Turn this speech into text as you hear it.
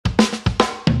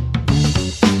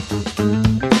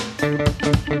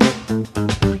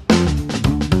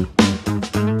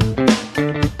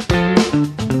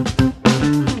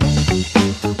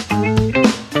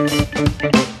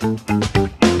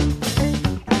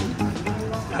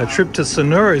A trip to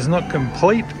Sanur is not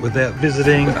complete without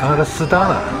visiting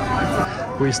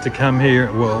Artasedana. We used to come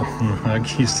here, well, I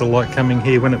used to like coming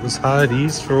here when it was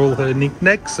Hardy's for all her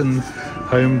knickknacks and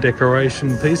home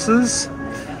decoration pieces.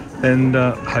 And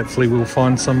hopefully we'll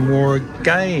find some more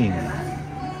again.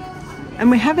 And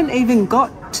we haven't even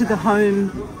got to the home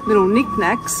little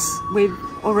knickknacks. We've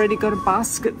already got a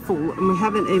basket full and we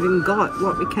haven't even got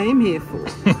what we came here for.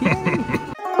 Yay.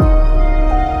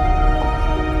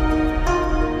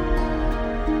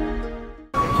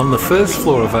 On the first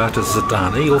floor of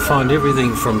Artasedana, you'll find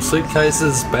everything from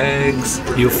suitcases, bags.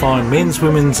 You'll find men's,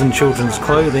 women's and children's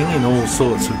clothing in all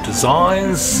sorts of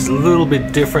designs. A little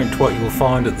bit different to what you'll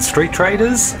find at the street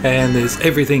traders. And there's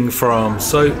everything from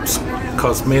soaps,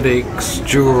 cosmetics,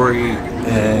 jewellery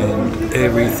and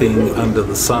everything under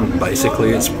the sun. Basically,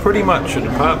 it's pretty much a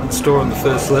department store on the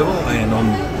first level, and on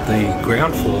the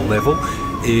ground floor level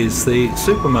is the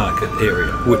supermarket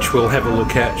area, which we'll have a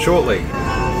look at shortly.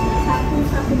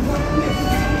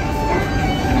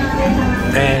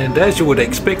 And as you would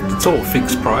expect, it's all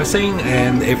fixed pricing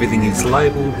and everything is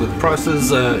labelled with prices.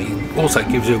 It also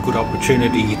gives you a good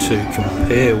opportunity to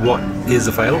compare what is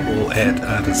available at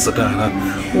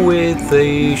Artasedana with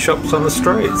the shops on the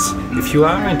streets. If you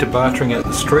are into bartering at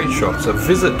the street shops, a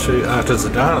visit to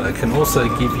Artasedana can also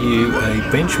give you a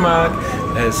benchmark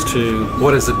as to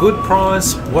what is a good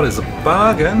price, what is a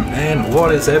bargain, and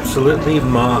what is absolutely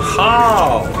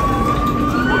mahal.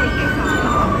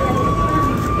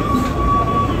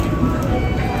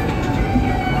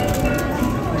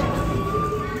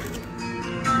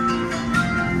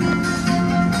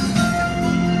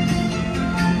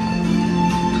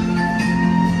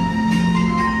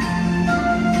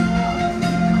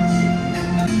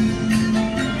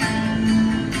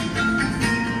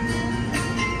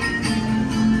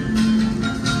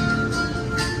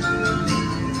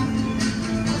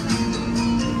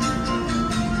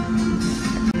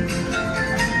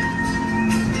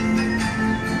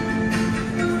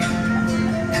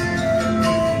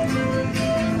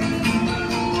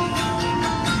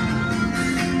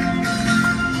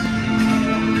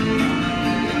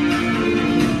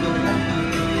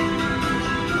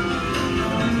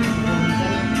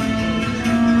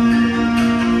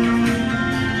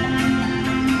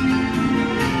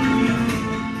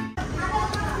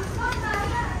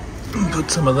 Put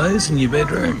some of those in your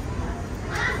bedroom.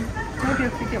 Maybe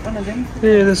if we get one of them.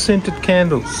 Yeah, the scented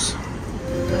candles.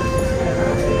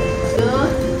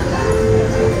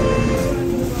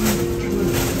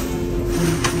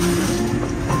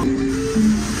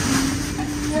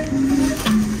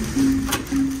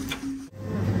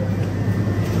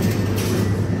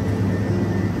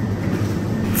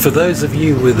 For those of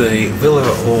you with a villa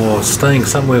or staying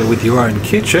somewhere with your own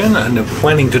kitchen and are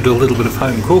planning to do a little bit of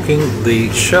home cooking,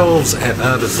 the shelves at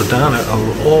Artasedana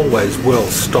are always well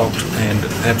stocked and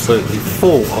absolutely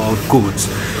full of goods,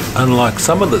 unlike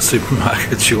some of the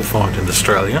supermarkets you'll find in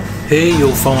Australia. Here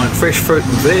you'll find fresh fruit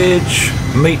and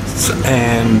veg, meats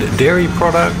and dairy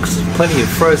products, plenty of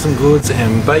frozen goods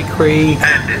and bakery.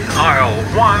 And in aisle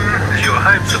 1 is your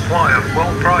home supply of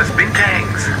well-priced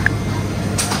bintangs.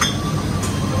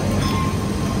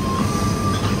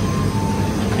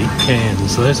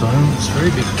 Cans, those ones,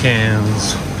 very big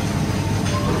cans.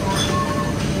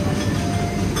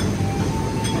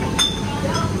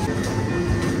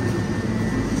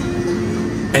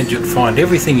 And you'd find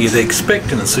everything you'd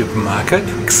expect in a supermarket,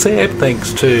 except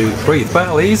thanks to Breathe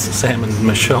Bali's, Sam and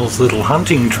Michelle's little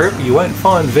hunting trip, you won't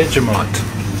find Vegemite.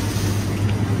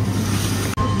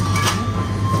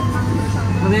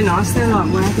 Well, they're nice, they're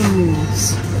like wagon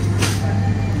wheels.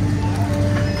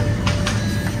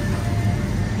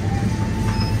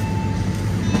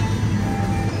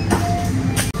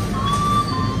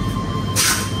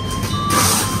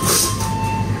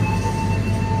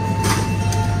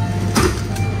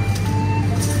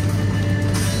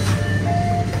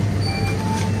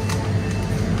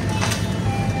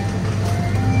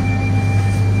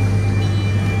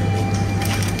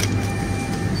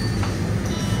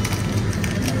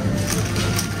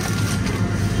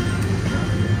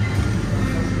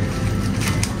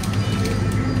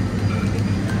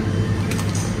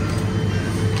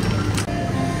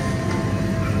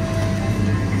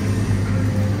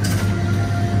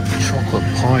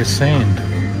 Pie sand.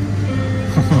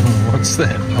 What's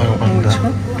that, I wonder?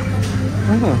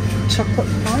 Oh, chocolate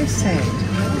pie sand.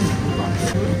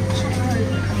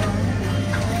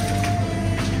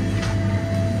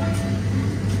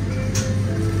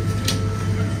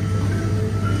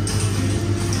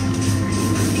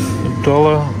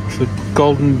 $1 for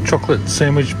golden chocolate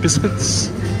sandwich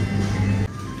biscuits.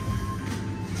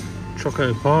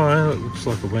 Choco pie, that looks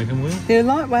like a wagon wheel. They're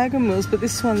like wagon wheels, but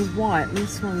this one's white and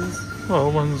this one's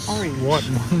Well, one's orange. white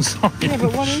and one's orange. Yeah,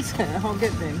 but what is it? I'll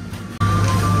get them.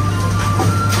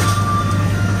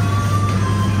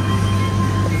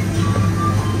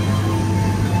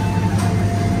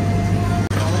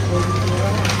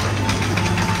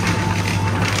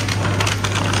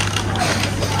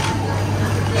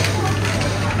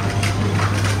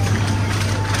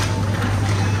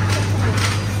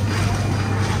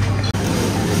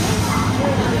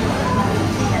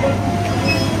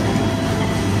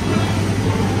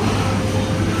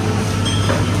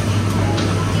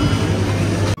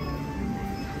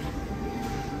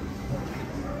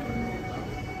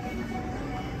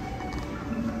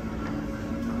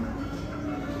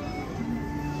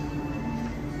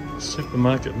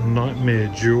 Supermarket nightmare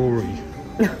jewellery.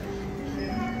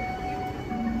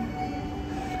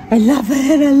 I love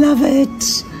it, I love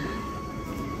it.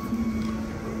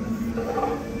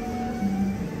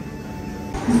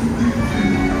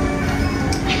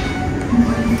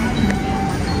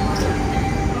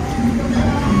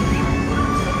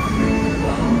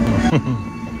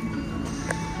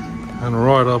 And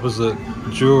right opposite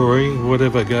jewellery,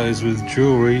 whatever goes with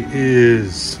jewellery,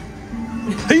 is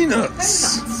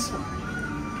peanuts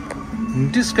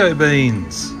and disco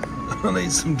beans. I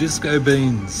need some disco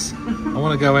beans. I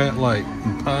want to go out late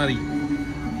and party.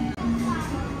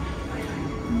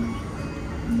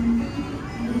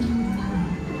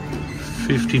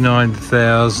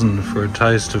 $59,000 for a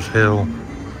taste of hell.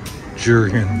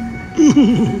 Durian.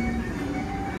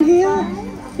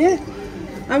 Yeah.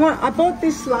 I bought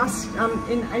this last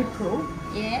in April.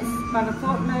 Yes. But I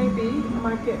thought maybe I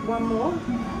might get one more.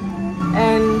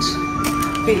 And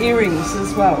the earrings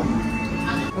as well.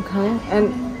 Okay.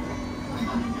 And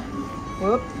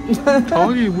whoop.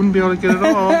 Told you wouldn't be able to get it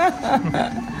off. I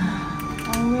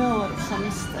will at some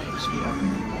stage.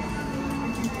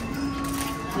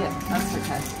 Yeah, that's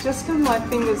okay. Just because my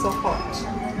fingers are hot.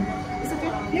 Is it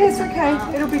good? Yeah, it's okay.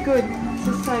 It'll be good. It's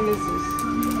the same as this.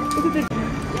 Look at the...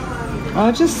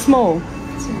 Oh, just small.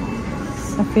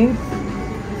 I think.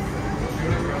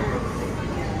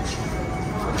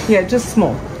 Yeah, just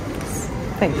small.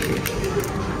 Thank you.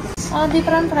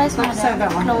 Different price, Let's say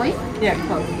that one. Chloe. Yeah,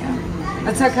 Chloe. Yeah.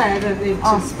 That's okay. I don't need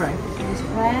to spray. This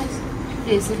price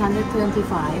is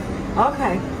 125.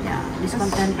 Okay. Yeah,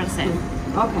 discount 10%.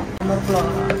 Okay. Summer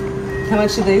floral. How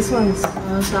much are these ones?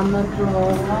 Summer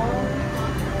floral.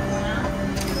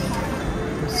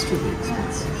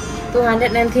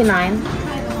 299.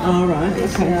 All right.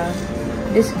 Okay.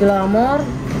 This glamour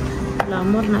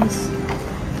nice.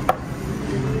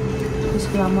 This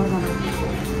glamour one.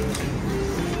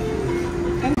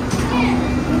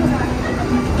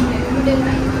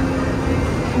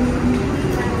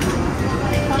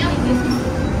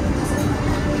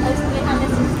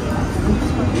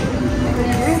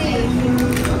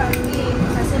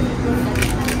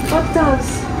 What does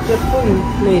the phone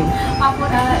mean?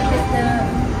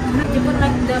 You put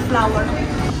like the flower.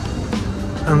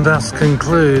 And thus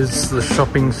concludes the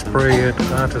shopping spree at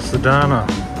Artasedana.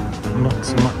 Not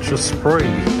so much a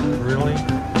spree, really,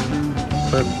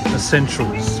 but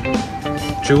essentials.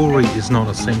 Jewellery is not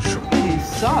essential.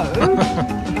 So.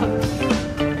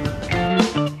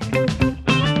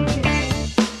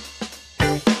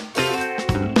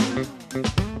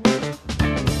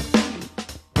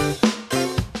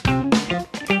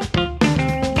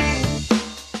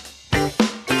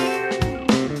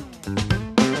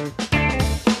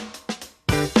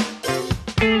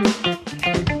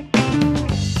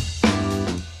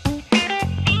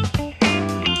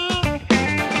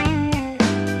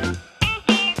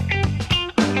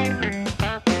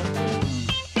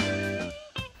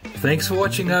 Thanks for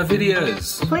watching our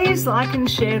videos. Please like and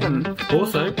share them.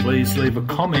 Also, please leave a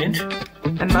comment.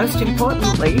 And most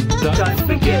importantly, don't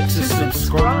forget to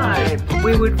subscribe.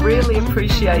 We would really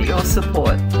appreciate your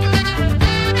support.